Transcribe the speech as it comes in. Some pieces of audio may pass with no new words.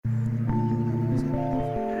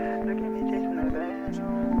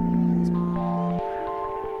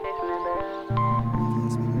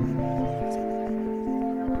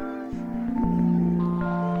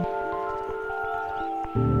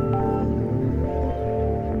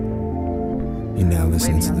You're now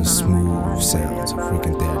listening to the smooth sounds of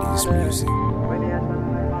RicandthadeusMusic.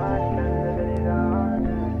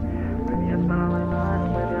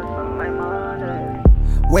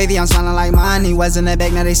 Wavy, I'm smiling like money. Wasn't a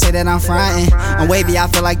bag, now they say that I'm frontin'. I'm wavy, I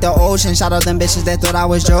feel like the ocean. Shout out them bitches that thought I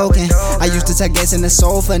was joking. I used to tuck gas in the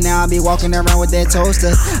sofa, now I be walking around with that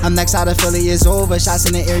toaster. I'm next out of Philly, it's over. Shots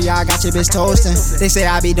in the area, I got your bitch toasting. They say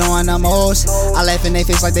I be doing the most. I laugh in they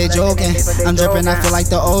face like they joking. I'm dripping, I feel like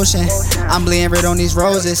the ocean. I'm bleeding red on these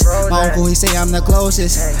roses. My uncle, he say I'm the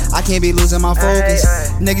closest. I can't be losing my focus.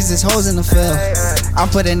 Niggas is hoes in the field. I'm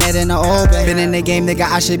putting that in the open. Been in the game, nigga,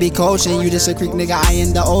 I should be coaching. You just a creek, nigga, I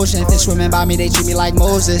in the ocean. Fish swimming by me, they treat me like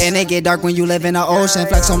Moses. And they get dark when you live in the ocean.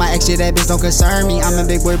 Flex on my ex, shit, that bitch don't concern me. I'm a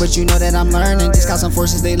big boy, but you know that I'm learning. Just got some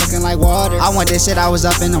forces, they looking like water. I want this shit, I was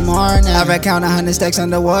up in the morning. I read count 100 stacks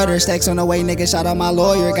underwater. Stacks on the way, nigga, shout out my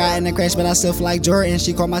lawyer. Got in the crash, but I still feel like Jordan.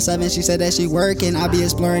 She called my 7, she said that she working. I be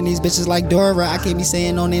exploring these bitches like Dora. I can't be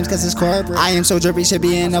saying no names cause it's corporate. I am so drippy, should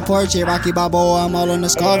be in the portrait. Rocky Balboa, I'm all on the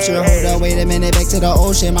sculpture. Hold up, wait a minute, back to the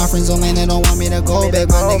ocean. My friends on land, they don't want me to go back.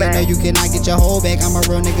 My nigga know you cannot get your whole back. I'm a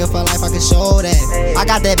real nigga for life, I can show that. I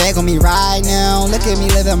got that bag on me right now. Look at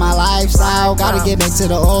me living my lifestyle. Gotta get back to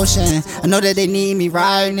the ocean. I know that they need me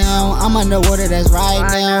right now. I'm underwater, that's right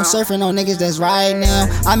now. Surfing on niggas, that's right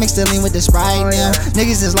now. I mix the lean with the Sprite now.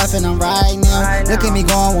 Niggas is laughing, I'm right now. Look at me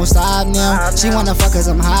going, won't stop now. She wanna fuck cause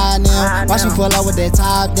I'm high now. Watch me pull up with that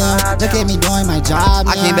top down. Look at me doing my job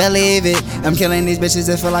now. I can't believe it. I'm killing these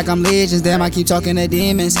bitches, it feel like I'm legions. Damn, I keep talking to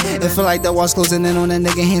demons. It feel like the walls closing in on a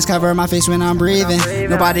nigga. Hands cover my face when I'm breathing.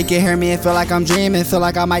 Nobody can hear me, it feel like I'm dreaming. Feel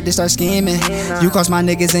like I might just start scheming. You cross my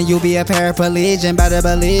niggas and you'll be a paraplegic, better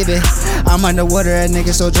believe it. I'm underwater, a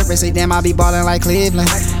nigga so drippin', say damn I be ballin' like Cleveland.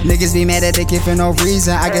 Niggas be mad at the kid for no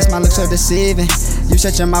reason, I guess my looks are deceiving. You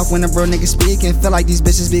shut your mouth when a bro nigga speaking, feel like these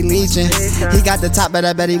bitches be leeching. He got the top but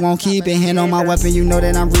I bet he won't keep it. Hand on my weapon, you know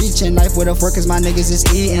that I'm reaching. Knife with a fork cause my niggas is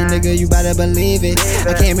eating. Nigga, you better believe it.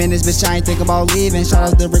 I came in this bitch, I ain't think about leaving.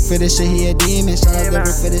 Shout out to Rick for this shit, he a demon. Shout out to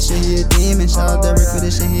Rick for this shit, he a demon. Shout out to Rick for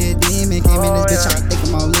this shit, he a demon. Came in this bitch, I ain't think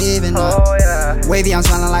about leaving. Wavy, I'm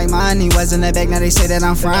smiling like money. Wasn't a bag, now they say that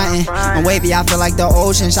I'm frontin'. I'm wavy, I feel like the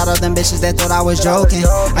ocean. Shout out them bitches that thought I was joking.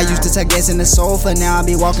 I used to tuck gas in the sofa, now I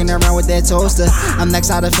be walking around with that toaster. I'm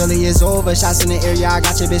next out of Philly, it's over. Shots in the area, I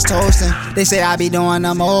got your bitch toasting. They say I be doing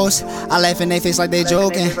the most. I laugh in they face like they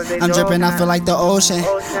joking. I'm dripping, I feel like the ocean.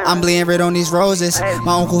 I'm bleeding red on these roses.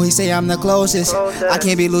 My uncle, he say I'm the closest. I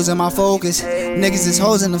can't be losing my focus. Niggas is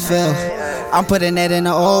hoes in the field. I'm putting that in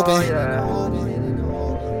the open.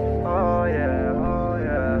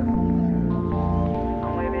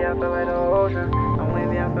 I feel like the ocean. I'm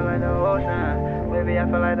wavy, I feel like the ocean. Wavy, I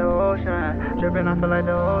feel like the ocean. Drippin', I feel like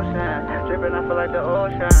the ocean. Drippin', I feel like the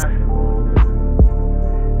ocean.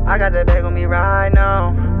 I got that bag on me right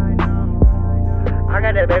now. I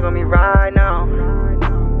got that bag on me right now.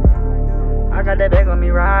 I got that bag on me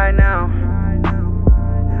right now.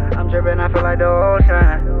 I'm drippin', I feel like the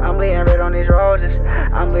ocean. I'm bleeding red on these roses.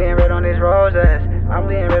 I'm bleeding red on these roses. I'm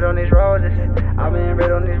bleeding red on these roses. I'm bleeding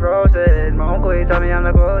red on these roses. My uncle, he tell me I'm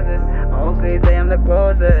the closest. My uncle, he say I'm the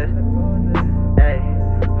closest. Hey,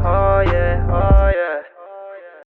 oh yeah, oh yeah.